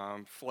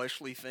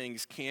 Fleshly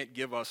things can't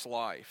give us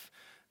life.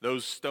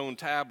 Those stone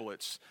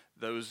tablets,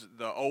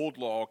 the old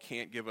law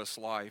can't give us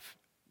life.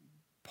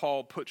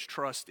 Paul puts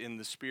trust in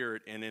the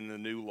Spirit and in the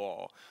new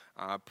law,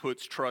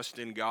 puts trust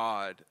in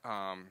God.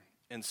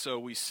 And so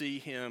we see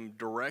him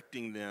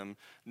directing them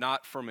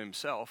not from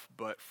himself,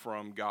 but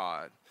from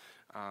God.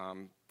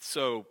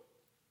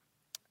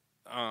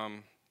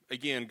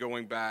 Again,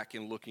 going back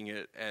and looking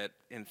at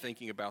and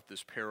thinking about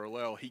this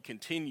parallel, he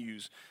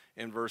continues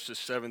in verses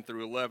 7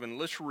 through 11.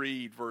 Let's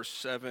read verse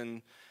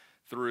 7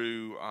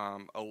 through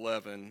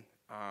 11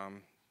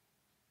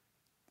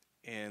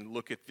 and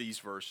look at these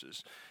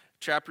verses.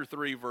 Chapter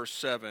 3, verse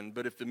 7,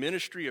 but if the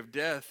ministry of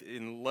death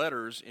in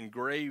letters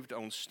engraved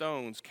on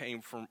stones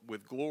came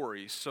with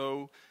glory,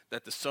 so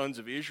that the sons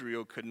of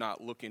Israel could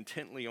not look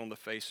intently on the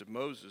face of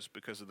Moses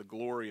because of the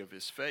glory of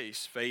his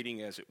face, fading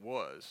as it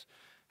was,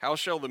 how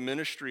shall the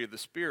ministry of the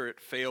Spirit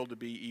fail to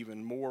be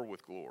even more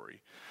with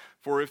glory?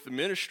 For if the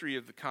ministry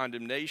of the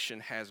condemnation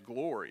has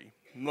glory,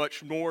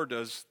 much more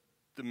does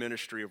the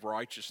ministry of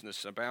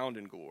righteousness abound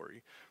in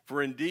glory.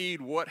 For indeed,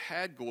 what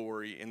had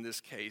glory in this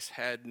case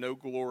had no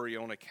glory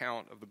on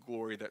account of the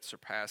glory that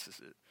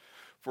surpasses it.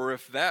 For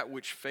if that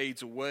which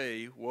fades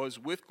away was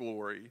with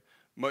glory,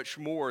 much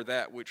more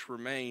that which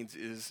remains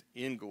is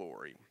in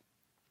glory.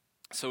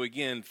 So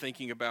again,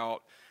 thinking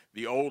about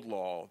the old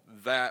law,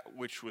 that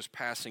which was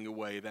passing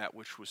away, that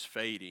which was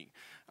fading,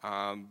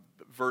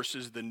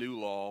 versus the new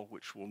law,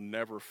 which will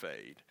never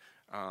fade.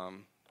 Let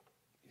me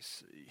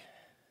see.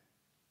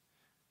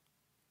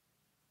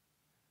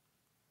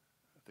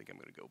 I think I'm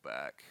going to go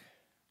back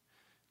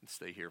and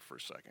stay here for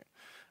a second.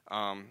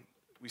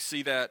 We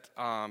see that,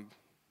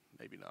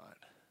 maybe not,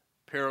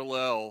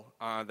 parallel,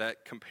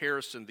 that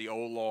comparison, the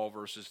old law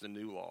versus the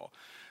new law.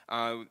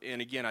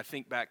 And again, I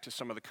think back to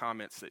some of the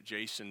comments that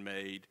Jason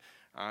made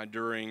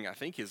during, I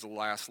think, his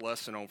last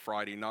lesson on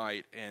Friday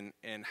night,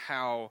 and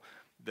how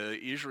the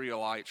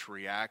Israelites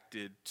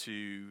reacted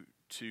to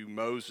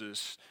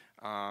Moses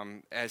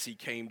as he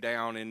came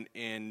down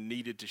and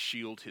needed to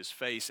shield his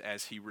face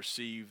as he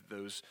received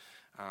those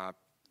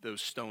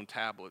stone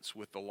tablets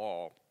with the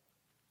law.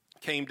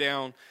 Came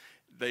down,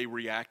 they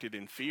reacted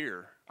in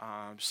fear.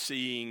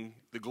 seeing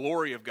the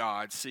glory of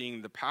God,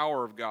 seeing the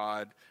power of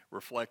God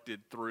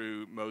reflected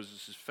through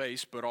Moses'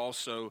 face, but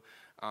also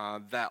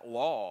that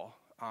law,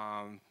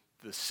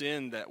 the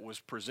sin that was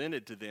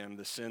presented to them,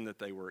 the sin that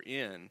they were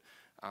in,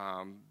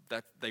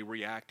 that they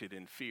reacted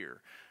in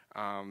fear.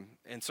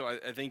 And so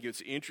I think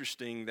it's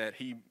interesting that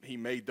he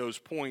made those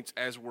points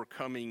as we're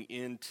coming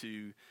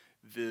into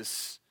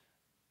this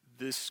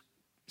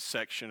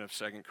section of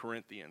 2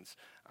 Corinthians.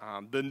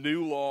 The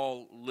new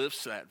law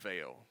lifts that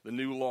veil. The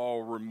new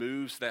law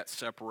removes that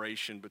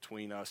separation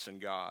between us and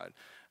God.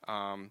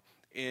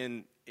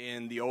 And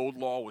the old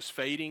law was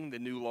fading. The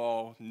new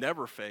law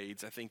never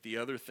fades. I think the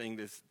other thing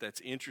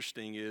that's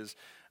interesting is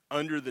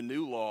under the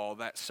new law,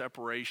 that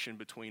separation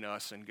between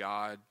us and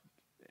God,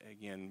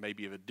 again,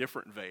 maybe of a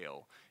different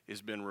veil,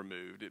 has been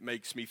removed. It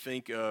makes me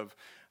think of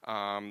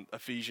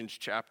Ephesians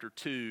chapter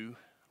 2.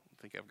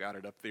 I think I've got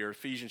it up there.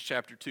 Ephesians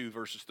chapter 2,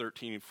 verses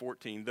 13 and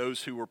 14.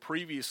 Those who were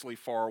previously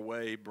far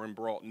away been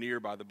brought near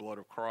by the blood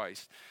of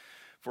Christ.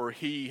 For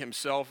he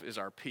himself is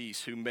our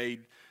peace, who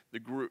made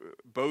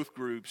both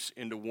groups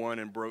into one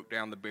and broke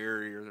down the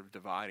barrier of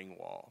dividing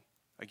wall.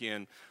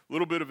 Again, a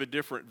little bit of a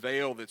different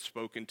veil that's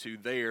spoken to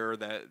there,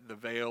 that the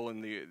veil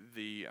in the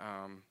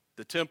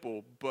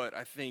temple, but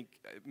I think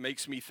it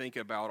makes me think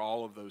about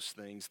all of those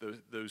things,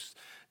 those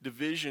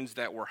divisions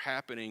that were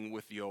happening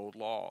with the old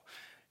law.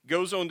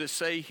 Goes on to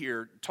say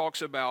here,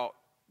 talks about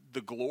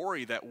the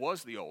glory that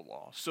was the old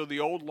law. So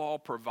the old law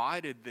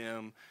provided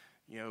them,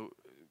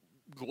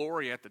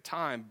 glory at the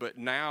time, but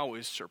now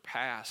is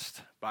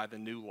surpassed by the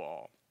new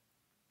law.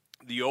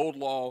 The old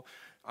law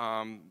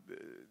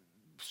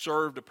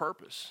served a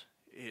purpose.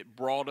 It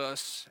brought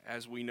us,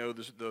 as we know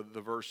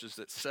the verses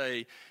that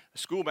say, a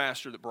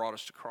schoolmaster that brought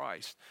us to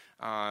Christ.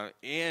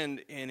 And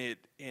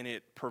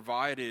it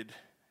provided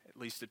at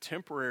least a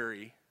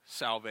temporary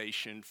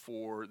salvation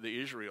for the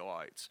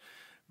Israelites.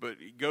 But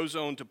it goes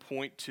on to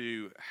point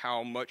to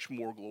how much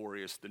more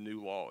glorious the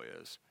new law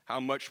is, how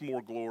much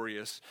more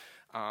glorious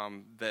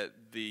that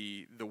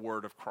the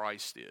word of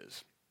Christ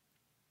is.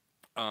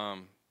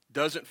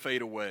 Doesn't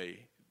fade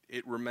away.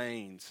 It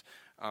remains.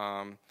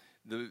 And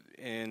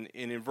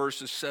in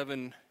verses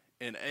 7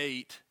 and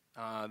 8,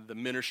 the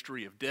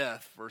ministry of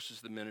death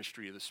versus the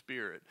ministry of the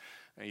Spirit.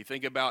 And you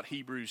think about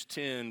Hebrews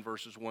 10,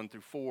 verses 1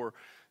 through 4,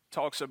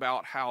 talks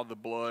about how the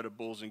blood of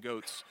bulls and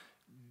goats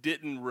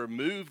didn't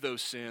remove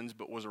those sins,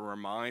 but was a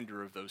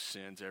reminder of those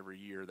sins every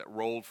year that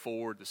rolled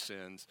forward the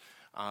sins.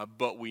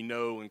 But we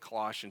know in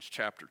Colossians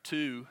chapter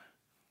 2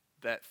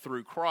 that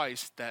through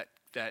Christ, that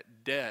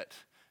debt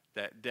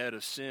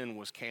of sin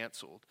was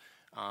canceled.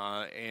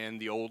 And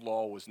the old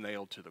law was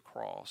nailed to the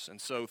cross. And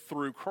so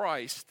through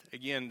Christ,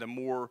 again, the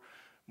more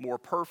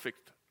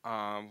perfect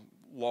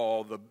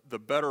law, the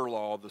better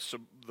law,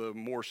 the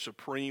more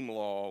supreme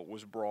law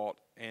was brought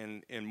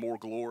and more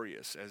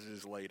glorious, as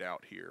is laid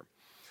out here.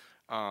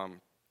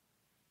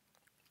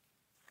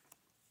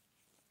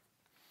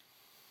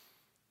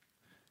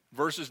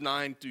 Verses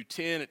 9 through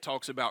 10, it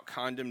talks about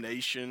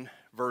condemnation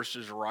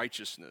versus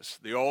righteousness.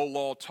 The old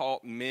law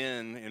taught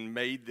men and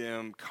made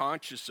them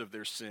conscious of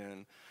their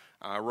sin.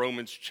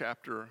 Romans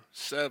chapter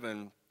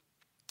 7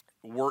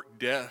 worked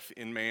death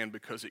in man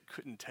because it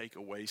couldn't take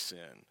away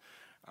sin.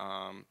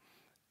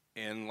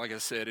 And like I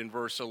said, in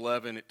verse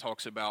 11, it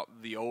talks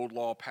about the old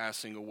law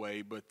passing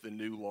away, but the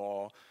new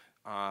law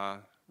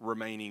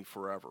remaining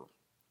forever.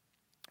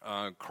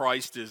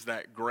 Christ's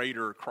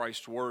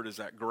word is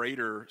that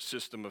greater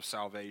system of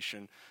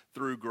salvation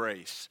through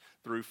grace,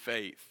 through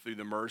faith, through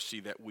the mercy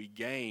that we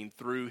gain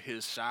through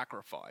his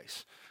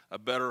sacrifice, a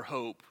better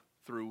hope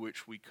through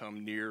which we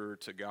come nearer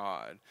to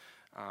God.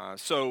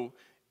 So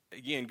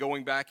again,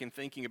 going back and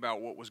thinking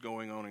about what was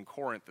going on in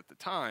Corinth at the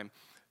time,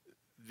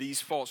 these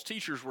false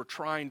teachers were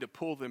trying to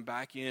pull them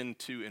back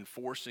into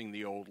enforcing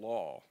the old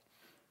law.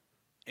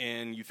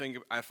 And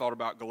I thought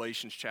about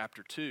Galatians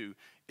chapter 2.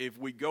 If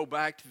we go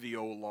back to the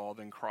old law,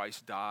 then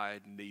Christ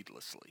died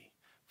needlessly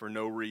for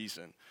no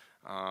reason.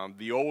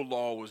 The old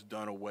law was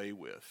done away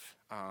with.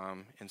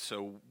 And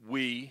so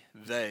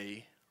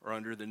they are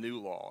under the new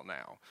law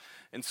now.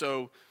 And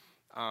so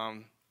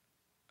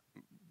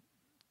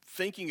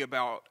thinking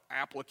about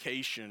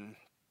application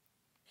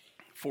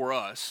for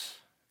us,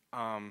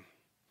 I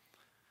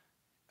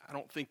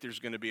don't think there's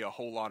going to be a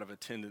whole lot of a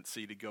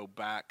tendency to go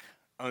back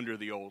under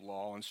the old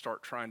law and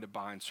start trying to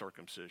bind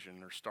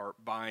circumcision or start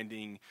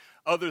binding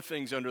other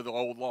things under the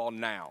old law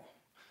now.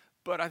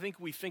 But I think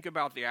we think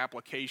about the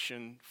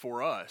application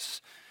for us.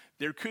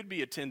 There could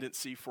be a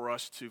tendency for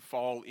us to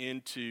fall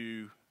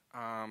into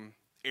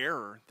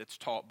error that's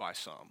taught by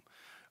some.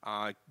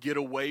 Get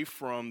away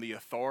from the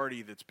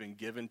authority that's been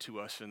given to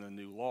us in the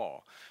new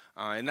law.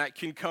 And that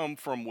can come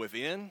from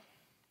within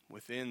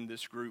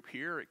this group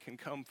here. It can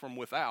come from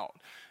without.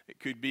 It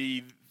could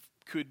be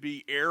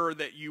error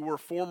that you were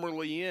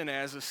formerly in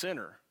as a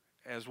sinner,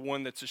 as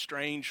one that's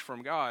estranged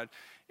from God,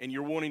 and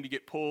you're wanting to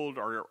get pulled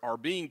or are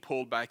being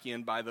pulled back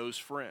in by those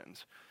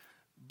friends.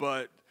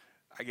 But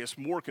I guess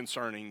more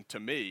concerning to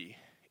me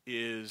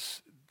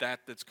is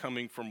that's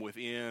coming from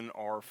within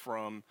or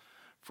from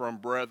from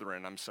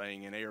brethren, I'm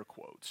saying in air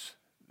quotes,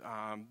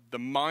 the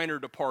minor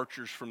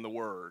departures from the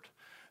word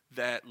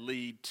that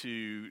lead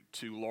to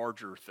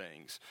larger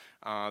things.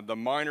 The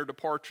minor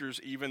departures,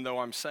 even though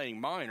I'm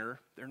saying minor,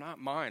 they're not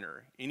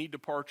minor. Any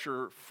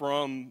departure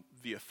from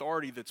the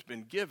authority that's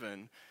been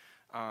given,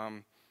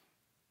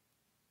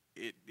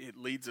 it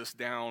leads us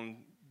down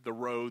the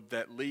road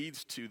that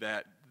leads to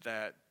that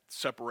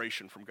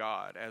separation from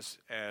God,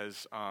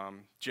 as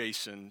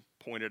Jason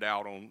pointed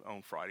out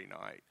on Friday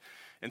night.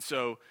 And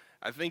so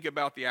I think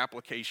about the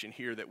application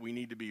here that we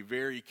need to be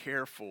very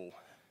careful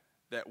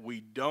that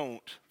we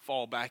don't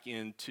fall back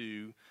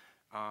into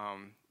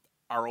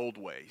our old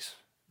ways,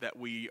 that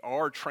we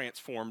are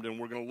transformed, and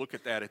we're going to look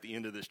at that at the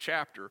end of this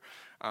chapter,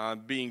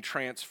 being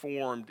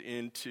transformed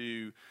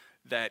into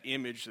that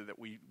image that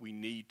we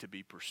need to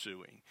be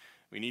pursuing.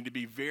 We need to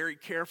be very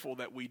careful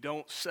that we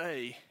don't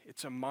say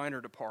it's a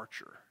minor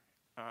departure.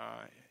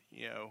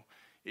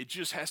 It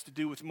just has to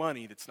do with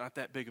money. That's not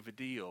that big of a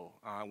deal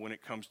when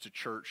it comes to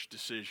church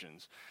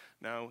decisions.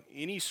 No,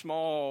 any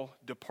small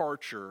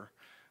departure,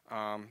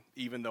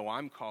 even though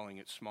I'm calling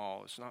it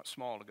small, it's not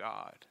small to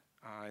God.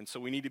 And so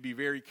we need to be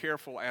very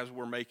careful as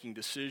we're making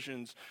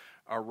decisions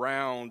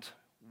around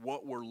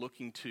what we're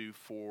looking to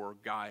for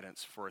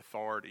guidance, for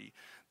authority,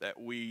 that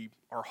we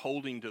are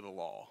holding to the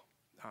law.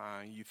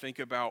 You think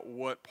about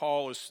what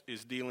Paul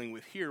is dealing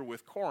with here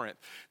with Corinth.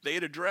 They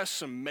had addressed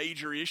some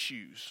major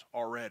issues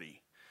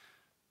already,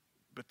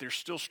 but they're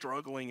still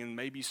struggling in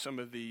maybe some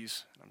of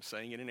these, I'm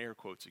saying it in air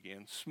quotes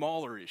again,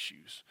 smaller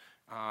issues.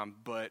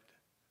 But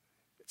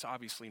it's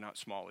obviously not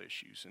small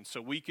issues. And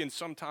so we can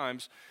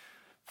sometimes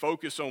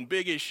focus on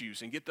big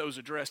issues and get those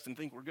addressed and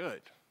think we're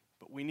good.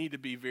 But we need to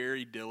be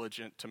very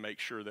diligent to make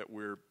sure that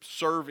we're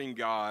serving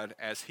God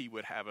as he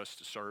would have us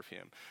to serve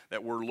him,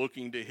 that we're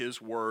looking to his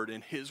word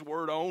and his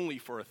word only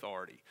for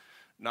authority,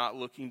 not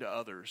looking to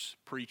others,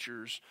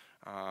 preachers,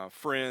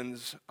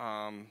 friends,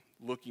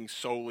 looking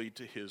solely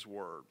to his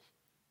word.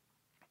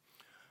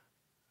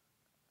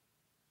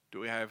 Do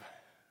we have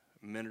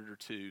a minute or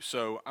two?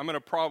 So I'm going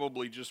to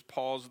probably just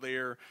pause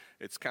there.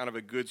 It's kind of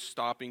a good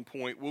stopping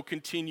point. We'll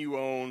continue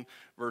on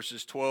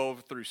verses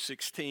 12 through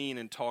 16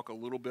 and talk a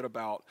little bit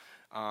about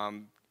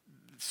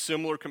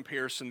similar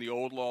comparison, the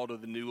old law to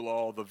the new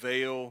law, the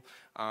veil,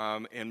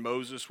 and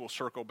Moses. We'll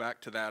circle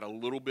back to that a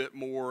little bit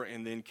more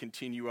and then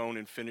continue on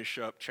and finish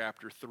up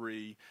chapter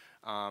 3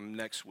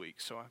 next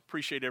week. So I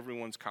appreciate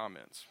everyone's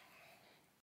comments.